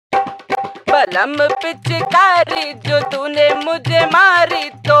बलम पिचकारी जो तूने मुझे मारी,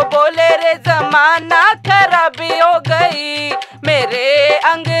 तो बोले रे जमाना खराबी हो गई। मेरे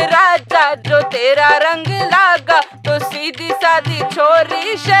अंग राजा जो तेरा रंग लागा, तो सीधी सादी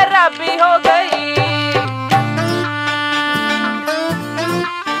छोरी शराबी हो गई।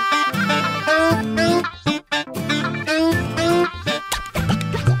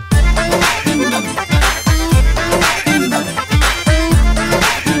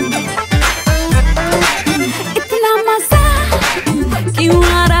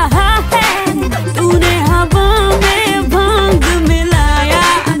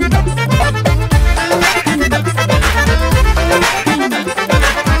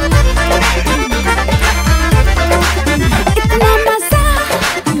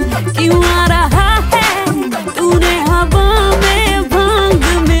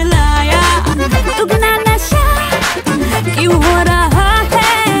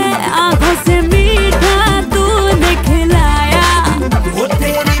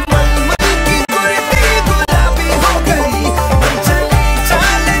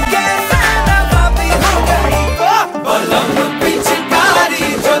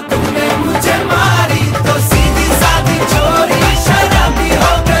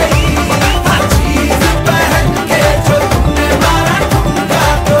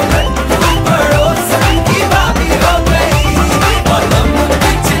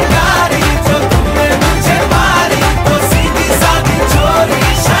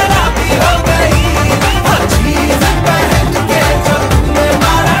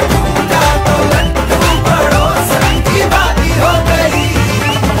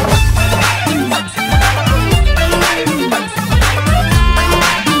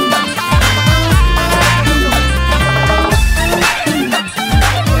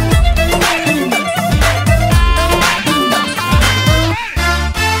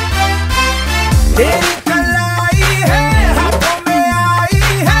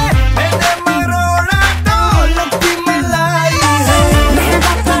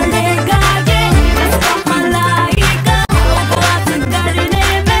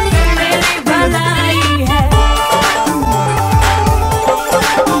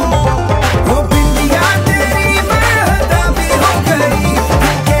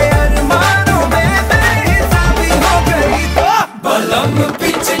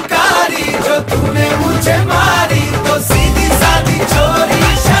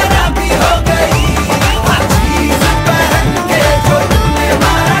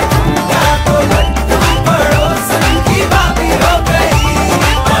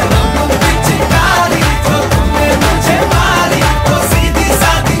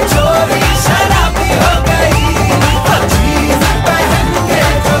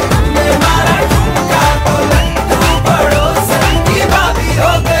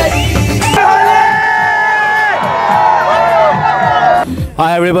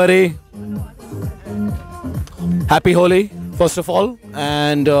 Hi everybody, happy Holi first of all,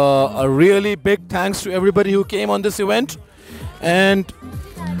 and a really big thanks to everybody who came on this event. And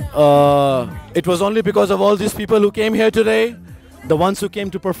it was only because of all these people who came here today, the ones who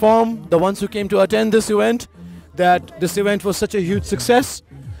came to perform, the ones who came to attend this event, that this event was such a huge success.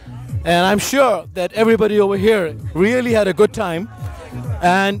 And I'm sure that everybody over here really had a good time,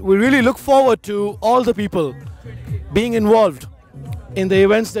 and we really look forward to all the people being involved in the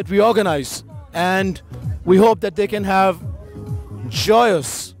events that we organize, and we hope that they can have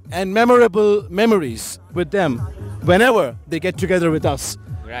joyous and memorable memories with them whenever they get together with us,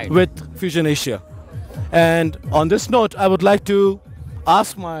 with Fusion Asia. And on this note, I would like to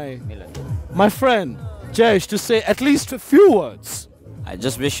ask my friend Jayesh to say at least a few words. I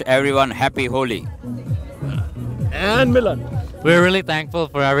just wish everyone happy Holi. And Milan. We're really thankful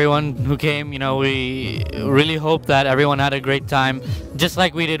for everyone who came. You know, we really hope that everyone had a great time. Just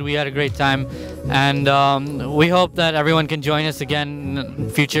like we did, we had a great time. And we hope that everyone can join us again in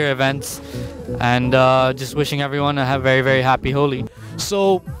future events. And just wishing everyone a very, very happy Holi.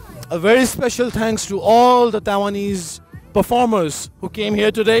 So, a very special thanks to all the Taiwanese performers who came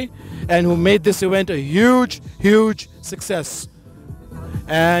here today and who made this event a huge, huge success.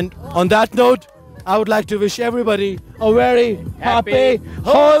 And on that note, I would like to wish everybody a very happy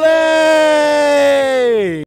Holi!